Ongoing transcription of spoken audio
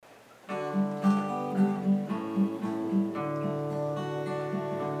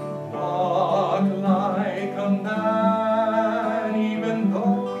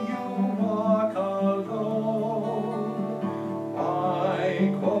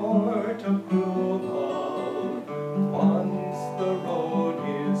approval once the road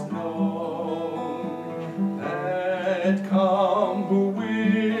is known. Let come who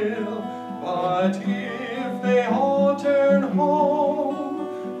will, but if they all turn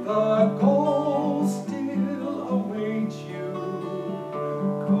home, the goal still awaits you.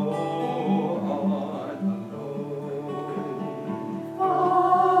 Go on alone.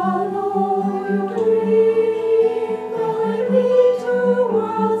 Follow your dream, guide me to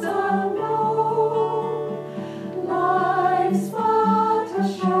worlds unknown. Life's but a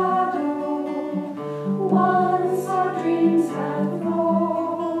shadow, once our dreams have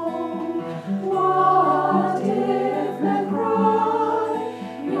grown. What if men cry,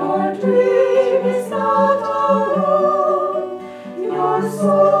 your dream is not our own? Your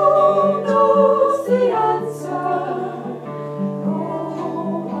soul knows the answer. Go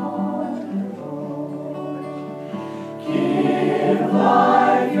on alone. Give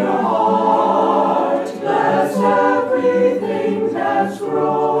life your heart, bless everything that's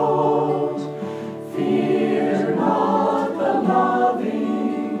grown. Fear not the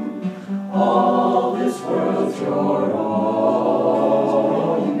loving, all this world's your own.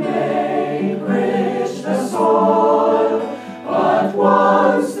 Make rich the soil, but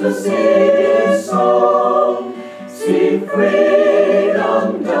once the seed is sown, seek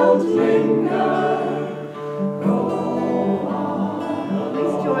freedom, don't linger. Go on alone.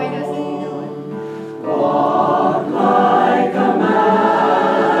 Please join us if you know it. Walk like a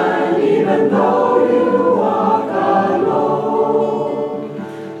man, even though you walk alone.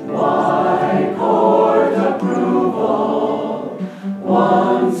 Why court approval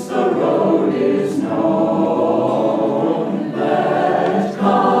once the road is known? Let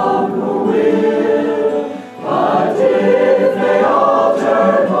come who will, but if they all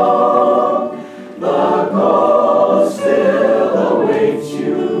turn home, the goal still awaits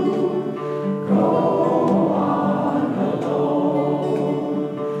you. Go on alone.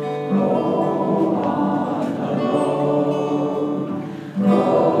 Go on alone. Go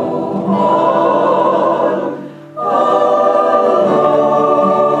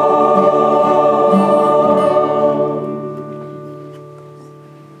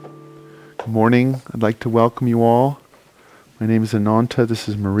Good morning. I'd like to welcome you all. My name is Ananta. This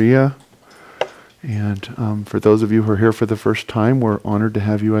is Maria. And for those of you who are here for the first time, we're honored to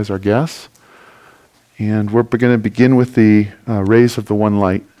have you as our guests. And we're going to begin with the rays of the one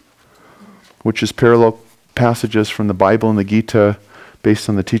light, which is parallel passages from the Bible and the Gita based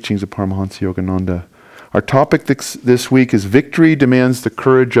on the teachings of Paramahansa Yogananda. Our topic this week is Victory Demands the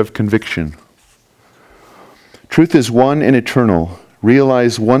Courage of Conviction. Truth is one and eternal.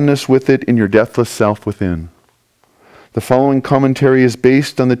 Realize oneness with it in your deathless self within. The following commentary is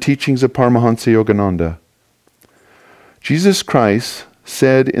based on the teachings of Paramahansa Yogananda. Jesus Christ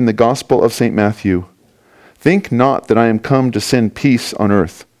said in the Gospel of St. Matthew, "Think not that I am come to send peace on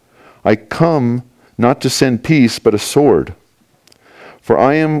earth. I come not to send peace, but a sword. For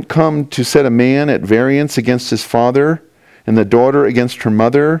I am come to set a man at variance against his father, and the daughter against her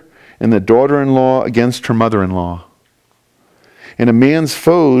mother, and the daughter-in-law against her mother-in-law. And a man's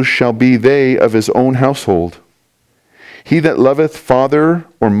foes shall be they of his own household. He that loveth father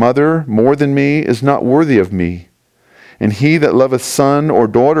or mother more than me is not worthy of me, and he that loveth son or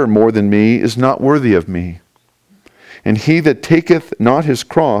daughter more than me is not worthy of me. And he that taketh not his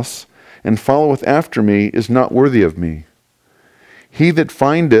cross and followeth after me is not worthy of me. He that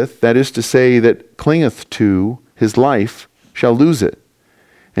findeth, that is to say, that clingeth to his life, shall lose it.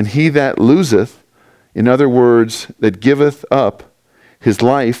 And he that loseth, in other words, that giveth up his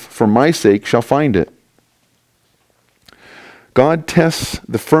life for my sake, shall find it." God tests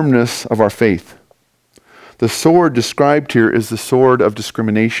the firmness of our faith. The sword described here is the sword of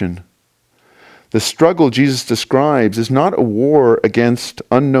discrimination. The struggle Jesus describes is not a war against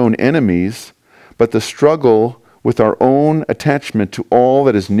unknown enemies, but the struggle with our own attachment to all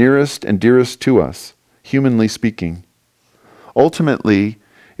that is nearest and dearest to us, humanly speaking. Ultimately,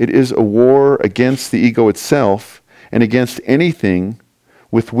 it is a war against the ego itself and against anything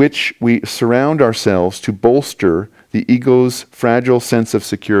with which we surround ourselves to bolster the ego's fragile sense of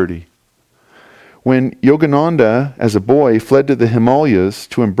security. When Yogananda, as a boy, fled to the Himalayas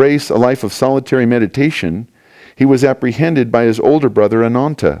to embrace a life of solitary meditation, he was apprehended by his older brother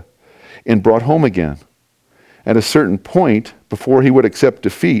Ananta and brought home again. At a certain point, before he would accept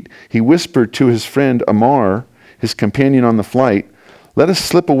defeat, he whispered to his friend Amar, his companion on the flight, "Let us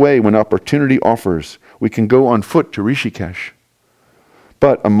slip away when opportunity offers. We can go on foot to Rishikesh."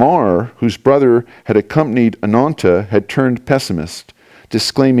 But Amar, whose brother had accompanied Ananta, had turned pessimist,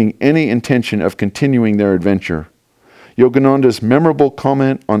 disclaiming any intention of continuing their adventure. Yogananda's memorable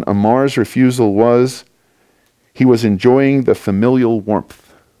comment on Amar's refusal was, he was enjoying the familial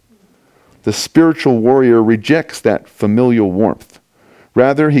warmth. The spiritual warrior rejects that familial warmth.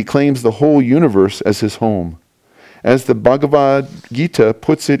 Rather, he claims the whole universe as his home. As the Bhagavad Gita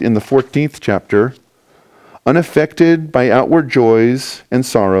puts it in the 14th chapter, unaffected by outward joys and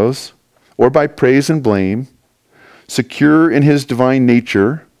sorrows, or by praise and blame, secure in his divine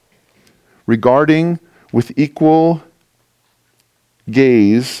nature, regarding with equal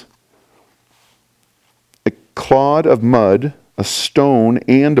gaze a clod of mud, a stone,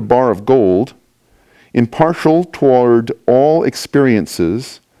 and a bar of gold, impartial toward all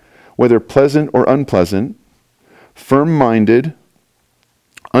experiences, whether pleasant or unpleasant, firm-minded,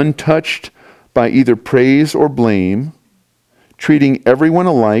 untouched by either praise or blame, treating everyone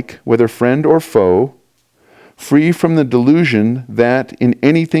alike, whether friend or foe, free from the delusion that in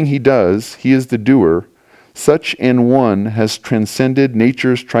anything he does, he is the doer, such an one has transcended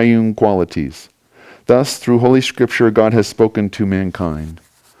nature's triune qualities. Thus, through Holy Scripture, God has spoken to mankind.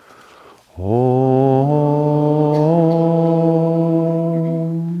 Om,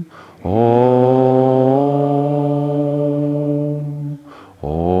 Om,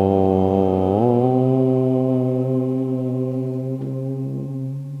 Om.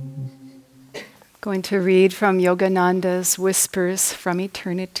 Going to read from Yogananda's Whispers from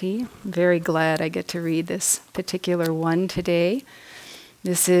Eternity. I'm very glad I get to read this particular one today.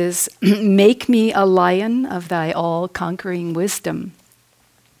 This is, Make me a lion of thy all-conquering wisdom.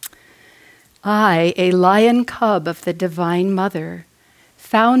 I, a lion cub of the Divine Mother,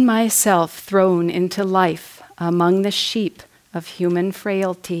 found myself thrown into life among the sheep of human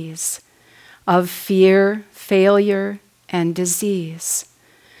frailties, of fear, failure, and disease.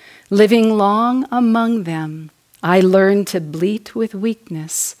 Living long among them, I learned to bleat with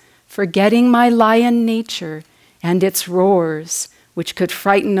weakness, forgetting my lion nature and its roars, which could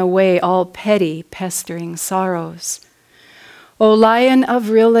frighten away all petty, pestering sorrows. O Lion of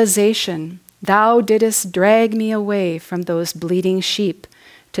realization, thou didst drag me away from those bleating sheep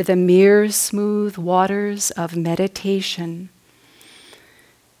to the mere smooth waters of meditation.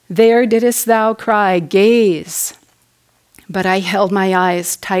 There didst thou cry, gaze, but I held my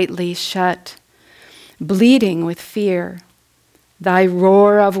eyes tightly shut, bleeding with fear. Thy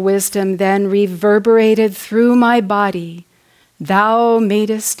roar of wisdom then reverberated through my body. Thou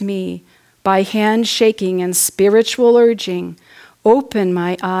madest me, by hand shaking and spiritual urging, open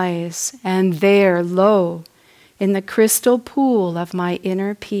my eyes, and there, lo, in the crystal pool of my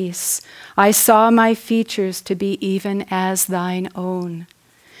inner peace, I saw my features to be even as thine own.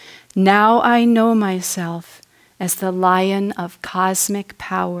 Now I know myself as the lion of cosmic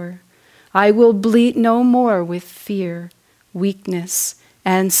power. I will bleat no more with fear, weakness,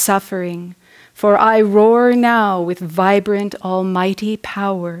 and suffering, for I roar now with vibrant almighty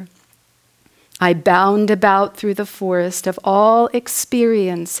power. I bound about through the forest of all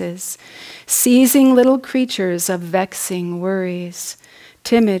experiences, seizing little creatures of vexing worries,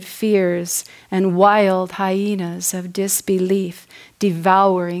 timid fears, and wild hyenas of disbelief,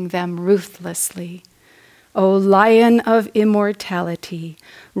 devouring them ruthlessly. O Lion of immortality,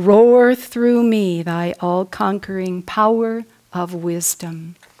 roar through me thy all-conquering power of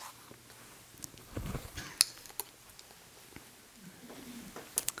wisdom.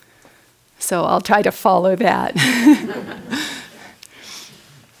 So I'll try to follow that.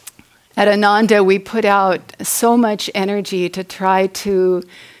 At Ananda, we put out so much energy to try to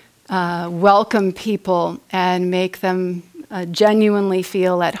welcome people and make them genuinely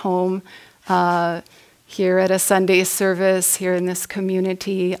feel at home here at a Sunday service, here in this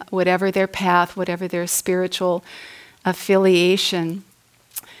community, whatever their path, whatever their spiritual affiliation.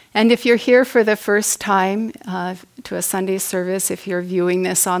 And if you're here for the first time to a Sunday service, if you're viewing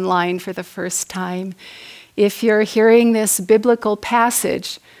this online for the first time, if you're hearing this biblical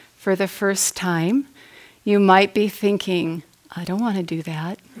passage for the first time, you might be thinking, I don't want to do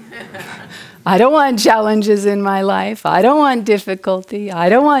that. I don't want challenges in my life. I don't want difficulty. I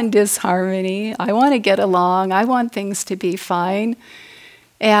don't want disharmony. I want to get along. I want things to be fine.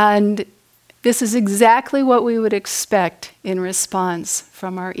 And this is exactly what we would expect in response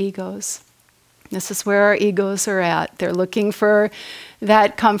from our egos. This is where our egos are at. They're looking for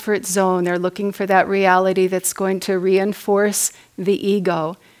that comfort zone. They're looking for that reality that's going to reinforce the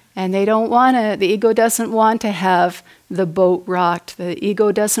ego. And they don't want to, the ego doesn't want to have the boat rocked. The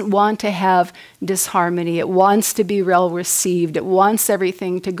ego doesn't want to have disharmony. It wants to be well received. It wants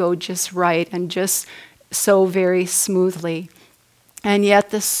everything to go just right and just so very smoothly. And yet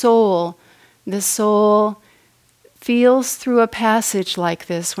the soul feels through a passage like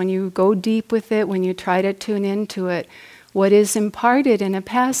this, when you go deep with it, when you try to tune into it, what is imparted in a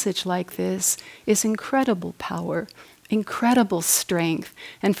passage like this is incredible power, incredible strength.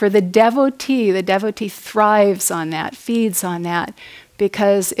 And for the devotee thrives on that, feeds on that,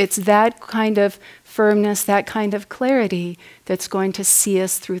 because it's that kind of firmness, that kind of clarity that's going to see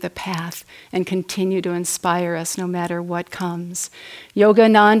us through the path and continue to inspire us no matter what comes.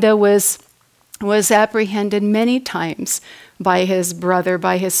 Yogananda was apprehended many times by his brother,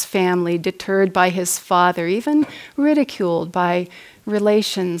 by his family, deterred by his father, even ridiculed by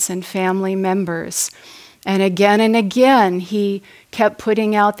relations and family members. And again, he kept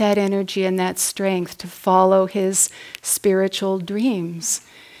putting out that energy and that strength to follow his spiritual dreams.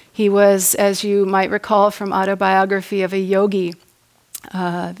 He was, as you might recall from Autobiography of a Yogi,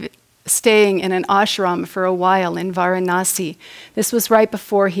 staying in an ashram for a while in Varanasi. This was right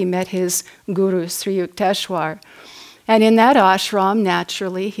before he met his guru, Sri Yukteswar. And in that ashram,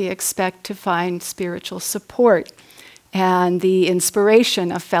 naturally, he expected to find spiritual support and the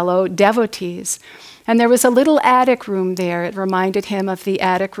inspiration of fellow devotees. And there was a little attic room there. It reminded him of the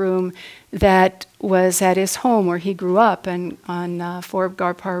attic room that was at his home where he grew up on Forbes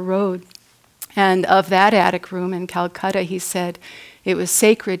Garpar Road. And of that attic room in Calcutta, he said it was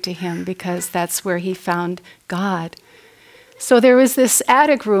sacred to him because that's where he found God. So there was this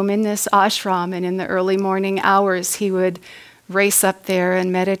attic room in this ashram, and in the early morning hours, he would race up there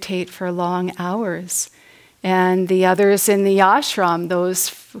and meditate for long hours. And the others in the ashram, those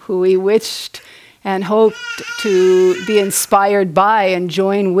who he wished and hoped to be inspired by and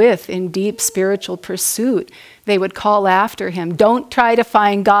join with in deep spiritual pursuit, they would call after him, "Don't try to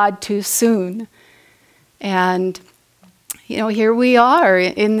find God too soon." And, here we are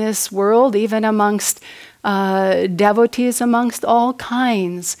in this world, even amongst devotees, amongst all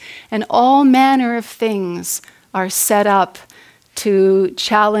kinds, and all manner of things are set up to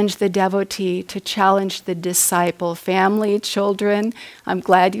challenge the devotee, to challenge the disciple, family, children. I'm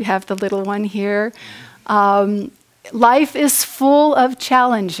glad you have the little one here. Life is full of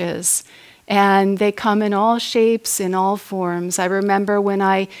challenges, and they come in all shapes, in all forms. I remember when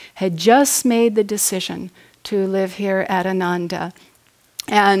I had just made the decision to live here at Ananda.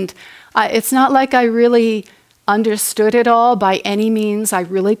 And it's not like I really understood it all by any means. I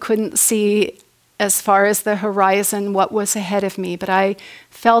really couldn't see as far as the horizon what was ahead of me, but I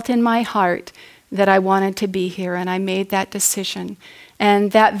felt in my heart that I wanted to be here, and I made that decision.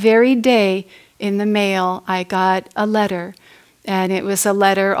 And that very day in the mail, I got a letter, and it was a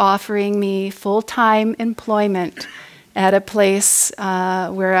letter offering me full-time employment at a place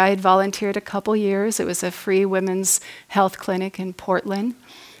where I had volunteered a couple years. It was a free women's health clinic in Portland.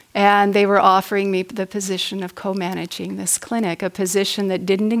 And they were offering me the position of co-managing this clinic, a position that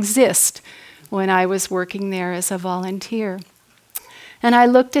didn't exist when I was working there as a volunteer. And I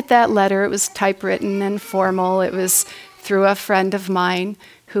looked at that letter. It was typewritten and formal. It was through a friend of mine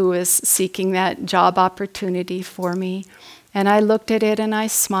who was seeking that job opportunity for me. And I looked at it and I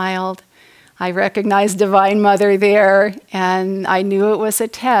smiled. I recognized Divine Mother there, and I knew it was a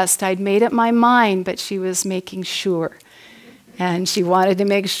test. I'd made up my mind, but she was making sure. And she wanted to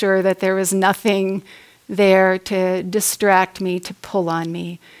make sure that there was nothing there to distract me, to pull on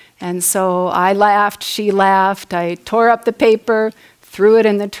me. And so I laughed, she laughed, I tore up the paper, threw it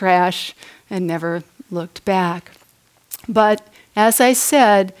in the trash, and never looked back. But as I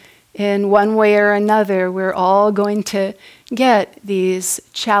said, in one way or another, we're all going to get these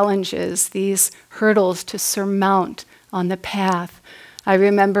challenges, these hurdles to surmount on the path. I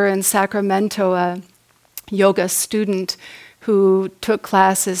remember in Sacramento, a yoga student who took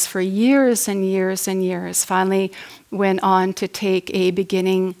classes for years and years and years, finally went on to take a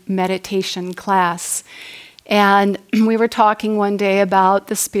beginning meditation class. And we were talking one day about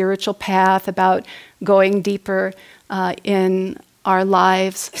the spiritual path, about going deeper in our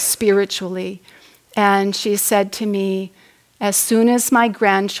lives spiritually. And she said to me, "As soon as my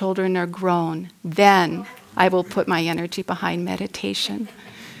grandchildren are grown, then I will put my energy behind meditation."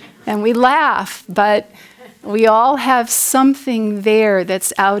 And we laugh, but we all have something there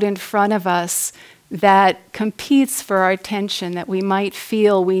that's out in front of us that competes for our attention, that we might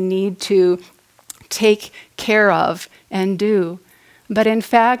feel we need to take care of and do. But in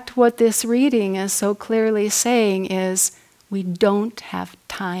fact, what this reading is so clearly saying is we don't have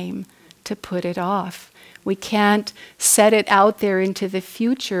time to put it off. We can't set it out there into the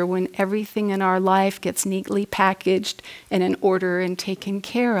future when everything in our life gets neatly packaged and in order and taken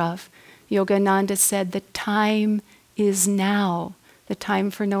care of. Yogananda said, the time is now. The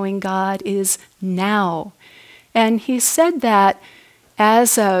time for knowing God is now. And he said that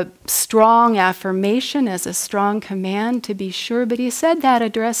as a strong affirmation, as a strong command, to be sure, but he said that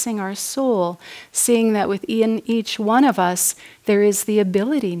addressing our soul, seeing that within each one of us there is the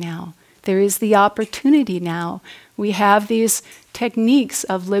ability now, there is the opportunity now. We have these techniques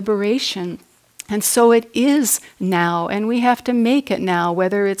of liberation. And so it is now, and we have to make it now,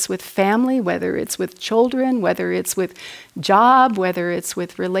 whether it's with family, whether it's with children, whether it's with job, whether it's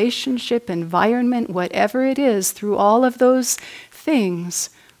with relationship, environment, whatever it is, through all of those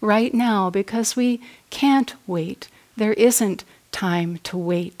things right now, because we can't wait. There isn't time to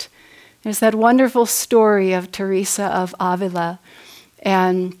wait. There's that wonderful story of Teresa of Avila,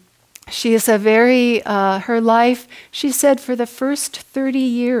 and she is her life, she said, for the first 30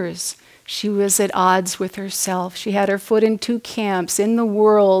 years, she was at odds with herself. She had her foot in two camps, in the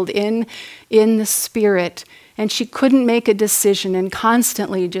world, in the spirit, and she couldn't make a decision and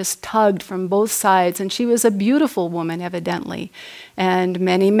constantly just tugged from both sides. And she was a beautiful woman, evidently. And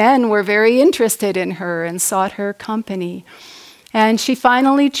many men were very interested in her and sought her company. And she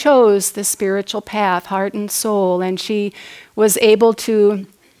finally chose the spiritual path, heart and soul, and she was able to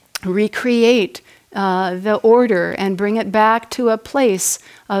recreate the order and bring it back to a place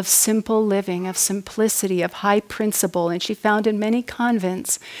of simple living, of simplicity, of high principle. And she founded many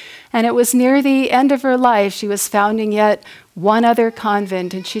convents. And it was near the end of her life, she was founding yet one other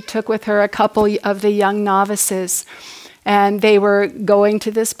convent, and she took with her a couple of the young novices. And they were going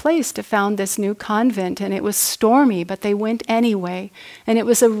to this place to found this new convent, and it was stormy, but they went anyway. And it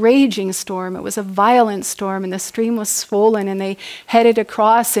was a raging storm, it was a violent storm, and the stream was swollen, and they headed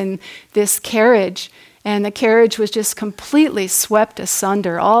across in this carriage, and the carriage was just completely swept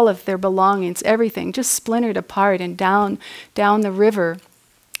asunder, all of their belongings, everything, just splintered apart and down the river.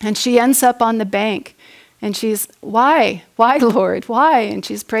 And she ends up on the bank. And she's, why, Lord, why? And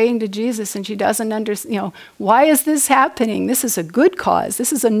she's praying to Jesus, and she doesn't understand, why is this happening? This is a good cause.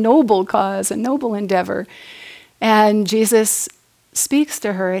 This is a noble cause, a noble endeavor. And Jesus speaks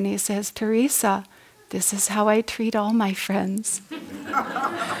to her, and he says, Teresa, this is how I treat all my friends.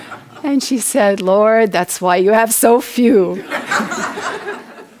 And she said, Lord, that's why you have so few.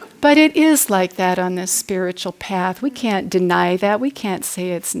 But it is like that on this spiritual path. We can't deny that. We can't say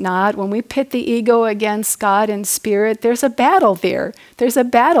it's not. When we pit the ego against God and spirit, there's a battle there. There's a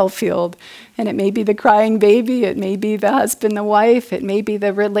battlefield. And it may be the crying baby, it may be the husband, the wife, it may be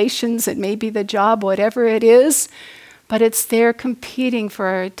the relations, it may be the job, whatever it is. But it's there competing for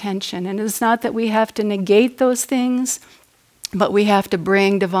our attention. And it's not that we have to negate those things, but we have to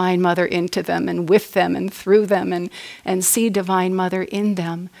bring Divine Mother into them and with them and through them and see Divine Mother in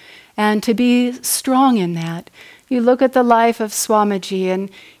them. And to be strong in that. You look at the life of Swamiji, and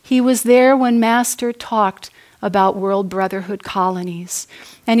he was there when Master talked about World Brotherhood colonies.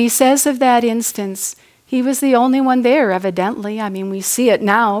 And he says of that instance, he was the only one there, evidently. I mean, we see it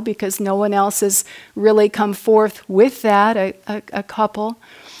now because no one else has really come forth with that, a couple.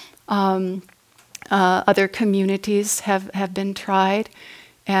 Other communities have been tried,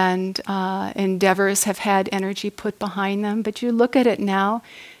 and endeavors have had energy put behind them. But you look at it now,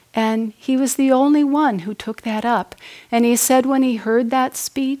 and he was the only one who took that up. And he said when he heard that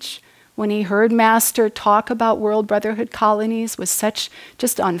speech, when he heard Master talk about World Brotherhood colonies, was such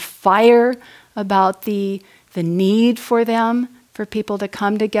just on fire about the need for them, for people to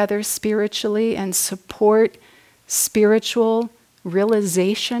come together spiritually and support spiritual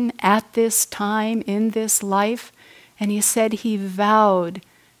realization at this time in this life. And he said he vowed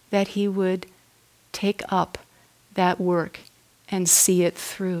that he would take up that work and see it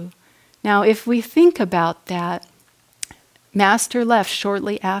through. Now, if we think about that, Master left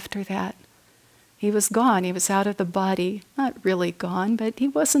shortly after that. He was gone. He was out of the body. Not really gone, but he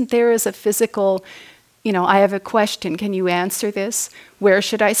wasn't there as a physical, I have a question. Can you answer this? Where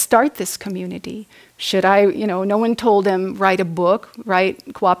should I start this community? Should I, no one told him, write a book,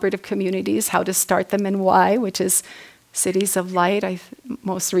 write cooperative communities, how to start them and why, which is Cities of Light,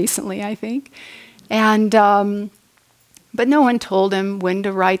 most recently, I think. And, but no one told him when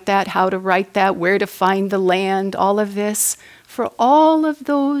to write that, how to write that, where to find the land, all of this. For all of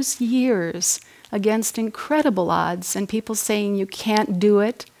those years, against incredible odds, and people saying you can't do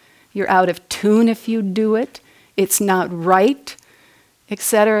it, you're out of tune if you do it, it's not right,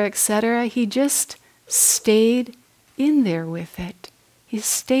 etc., he just stayed in there with it. He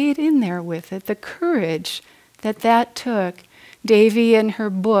stayed in there with it. The courage that took. Devi, in her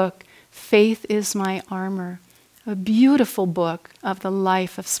book, Faith is My Armor, a beautiful book of the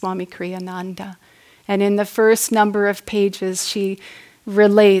life of Swami Kriyananda. And in the first number of pages, she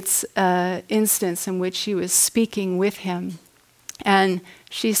relates an instance in which she was speaking with him. And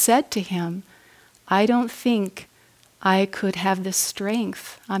she said to him, I don't think I could have the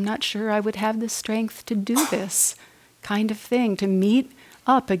strength. I'm not sure I would have the strength to do this kind of thing, to meet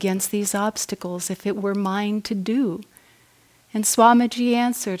up against these obstacles if it were mine to do. And Swamiji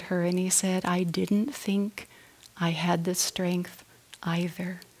answered her and he said, I didn't think I had the strength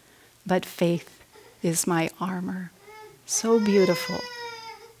either, but faith is my armor. So beautiful.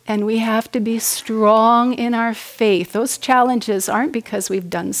 And we have to be strong in our faith. Those challenges aren't because we've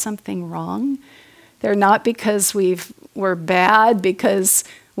done something wrong. They're not because we're bad, because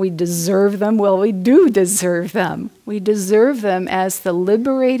we deserve them. Well, we do deserve them. We deserve them as the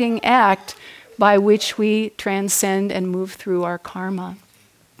liberating act by which we transcend and move through our karma.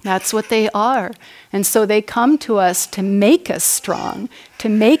 That's what they are. And so they come to us to make us strong, to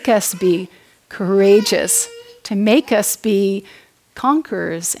make us be courageous, to make us be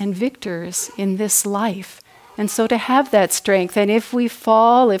conquerors and victors in this life. And so to have that strength, and if we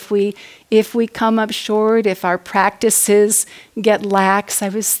fall, if we come up short, if our practices get lax, I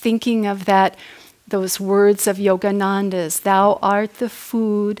was thinking of those words of Yogananda's, thou art the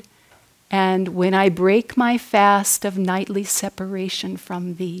food, and when I break my fast of nightly separation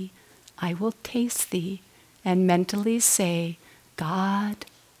from thee, I will taste thee and mentally say, God,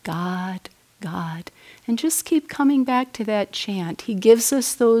 God, God. And just keep coming back to that chant. He gives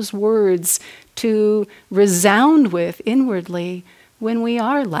us those words to resound with inwardly when we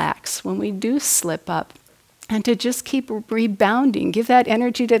are lax, when we do slip up, and to just keep rebounding. Give that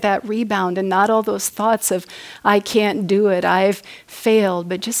energy to that rebound and not all those thoughts of, I can't do it, I've failed,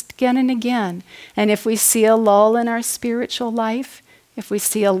 but just again and again. And if we see a lull in our spiritual life, if we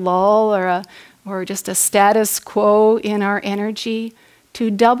see a lull or just a status quo in our energy, to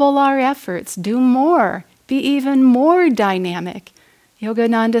double our efforts, do more, be even more dynamic.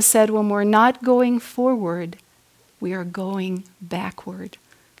 Yogananda said, when we're not going forward, we are going backward.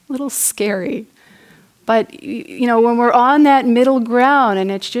 A little scary. But, when we're on that middle ground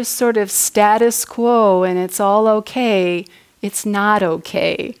and it's just sort of status quo and it's all okay, it's not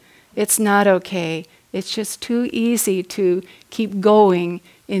okay. It's not okay. It's just too easy to keep going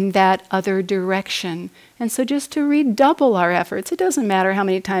in that other direction. And so just to redouble our efforts, it doesn't matter how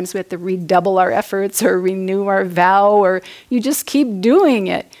many times we have to redouble our efforts or renew our vow, or you just keep doing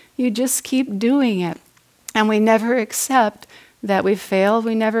it. You just keep doing it. And we never accept that we've failed.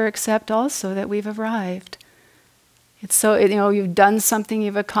 We never accept also that we've arrived. It's so, you've done something,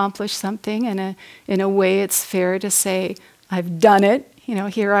 you've accomplished something, and in a way it's fair to say, I've done it,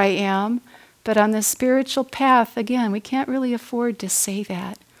 here I am. But on the spiritual path, again, we can't really afford to say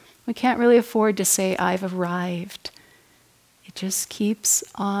that. We can't really afford to say, I've arrived. It just keeps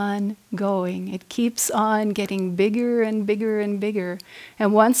on going. It keeps on getting bigger and bigger and bigger.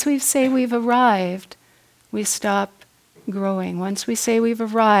 And once we say we've arrived, we stop growing. Once we say we've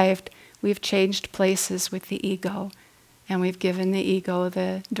arrived, we've changed places with the ego. And we've given the ego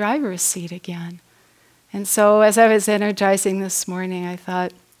the driver's seat again. And so as I was energizing this morning, I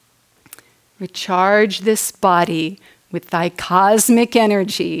thought, recharge this body with thy cosmic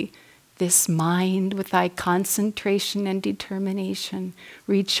energy, this mind with thy concentration and determination.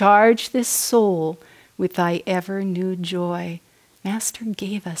 Recharge this soul with thy ever new joy. Master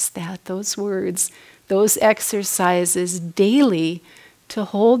gave us those words, those exercises daily to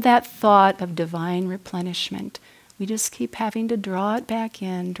hold that thought of divine replenishment. We just keep having to draw it back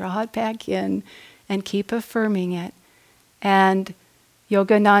in, and keep affirming it. And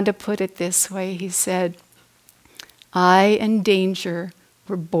Yogananda put it this way. He said, I and danger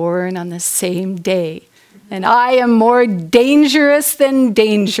were born on the same day, and I am more dangerous than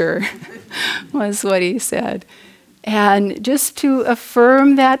danger, was what he said. And just to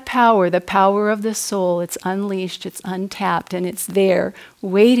affirm that power, the power of the soul, it's unleashed, it's untapped, and it's there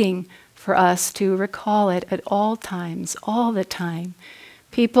waiting for us to recall it at all times, all the time.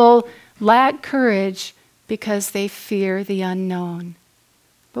 People lack courage because they fear the unknown.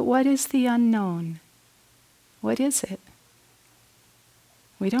 But what is the unknown? What is it?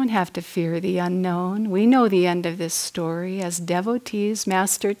 We don't have to fear the unknown. We know the end of this story. As devotees,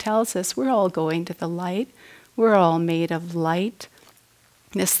 Master tells us we're all going to the light. We're all made of light.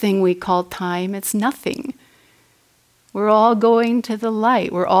 This thing we call time, it's nothing. We're all going to the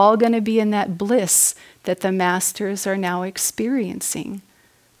light. We're all going to be in that bliss that the Masters are now experiencing.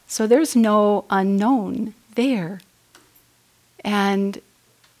 So there's no unknown there. And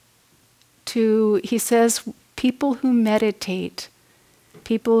he says, people who meditate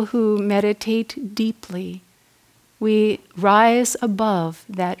deeply, we rise above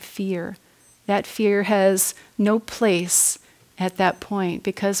that fear. That fear has no place at that point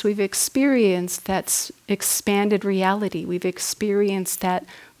because we've experienced that expanded reality. We've experienced that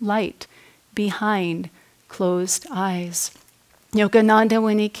light behind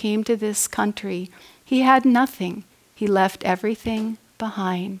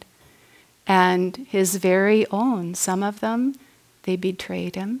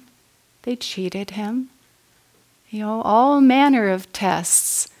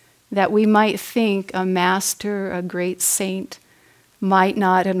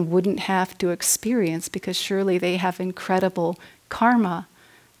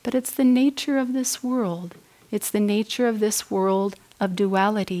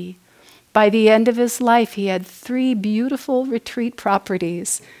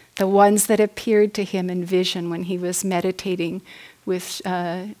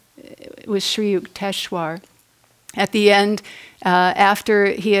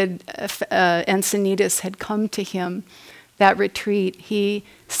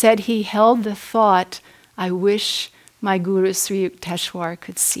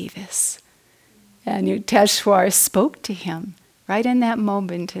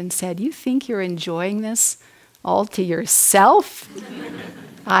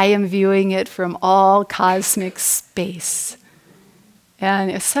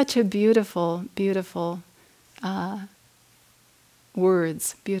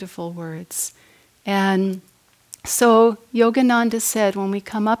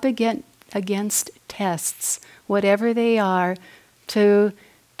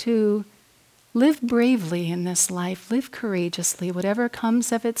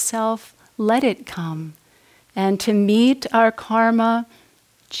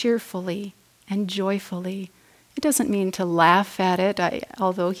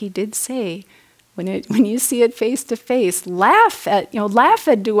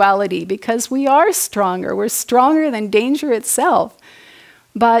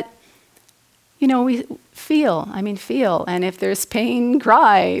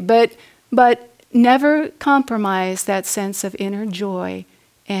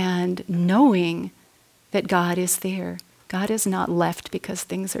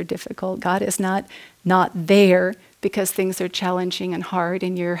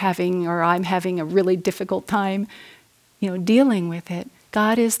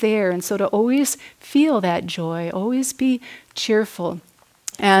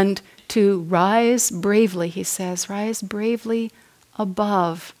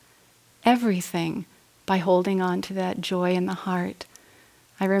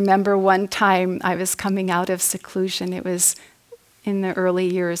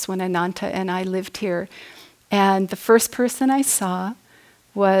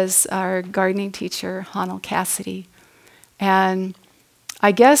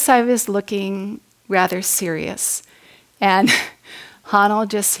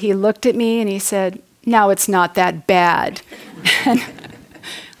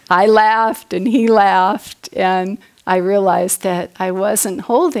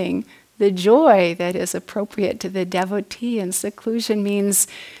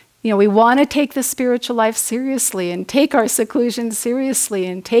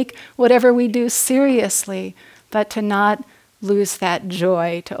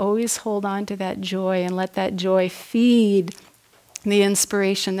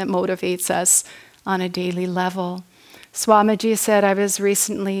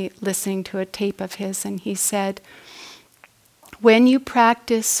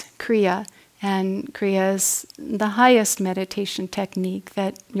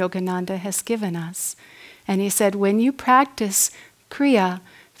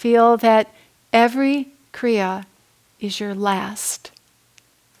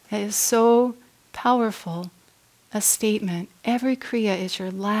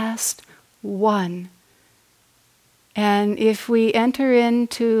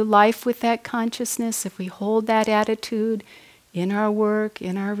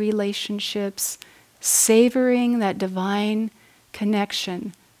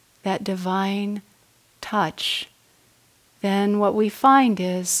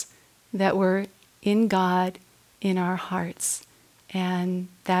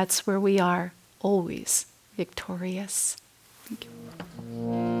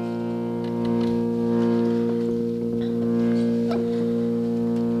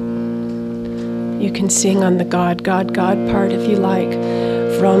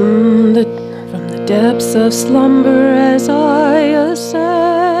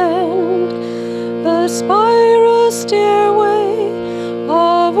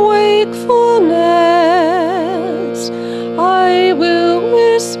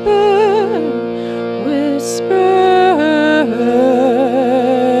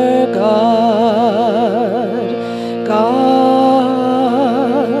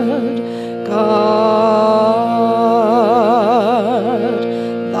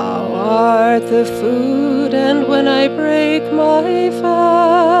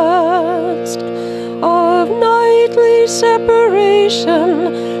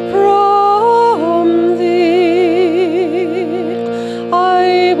protection from thee.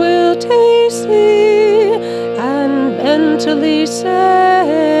 I will taste thee and mentally say,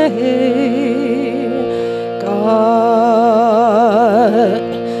 God,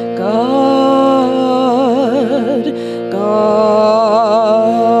 God, God.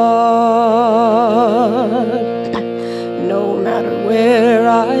 No matter where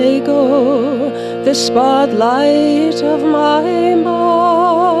I go, the spotlight of my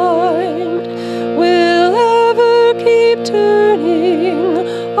mind will ever keep turning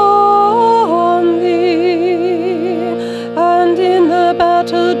on thee, and in the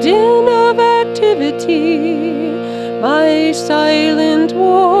battle din of activity, my silent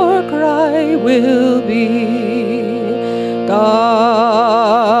war cry will be, God,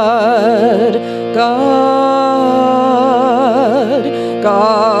 God,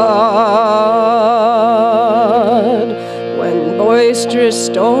 God. When boisterous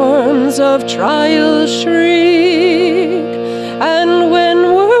storms of trial shriek, and when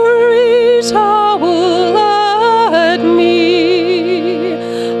worries howl at me,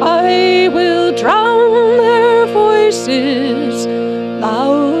 I will drown their voices,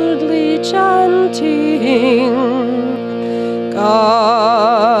 loudly chanting,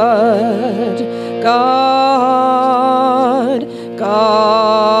 God, God,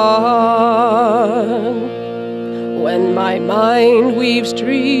 God. When my mind weaves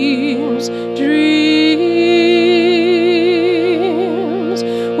dreams, dreams,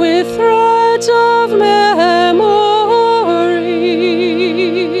 with threads of memories,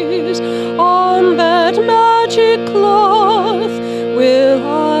 on that magic cloth will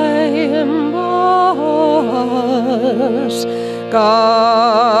I emboss, God,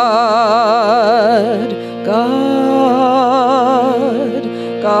 God,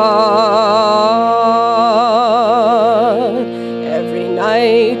 God. Every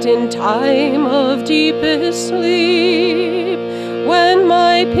night in time of deepest sleep, when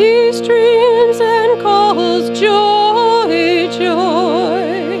my peace dreams and calls joy, joy,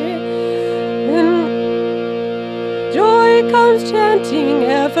 and joy comes chanting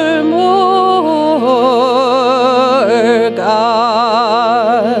evermore,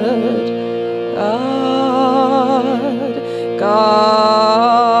 God, God,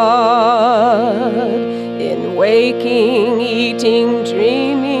 God. In waking, eating,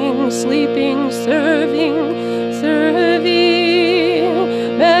 dreaming, sleeping, serving, serving,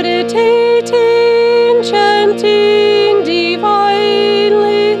 meditating, chanting,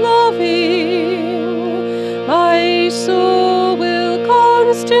 divinely loving, my soul will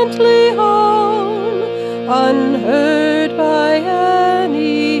constantly hum, unheard by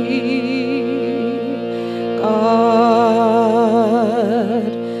any, God,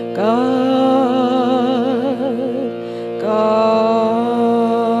 God, God,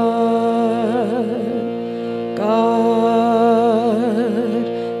 God,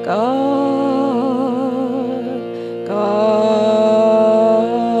 God.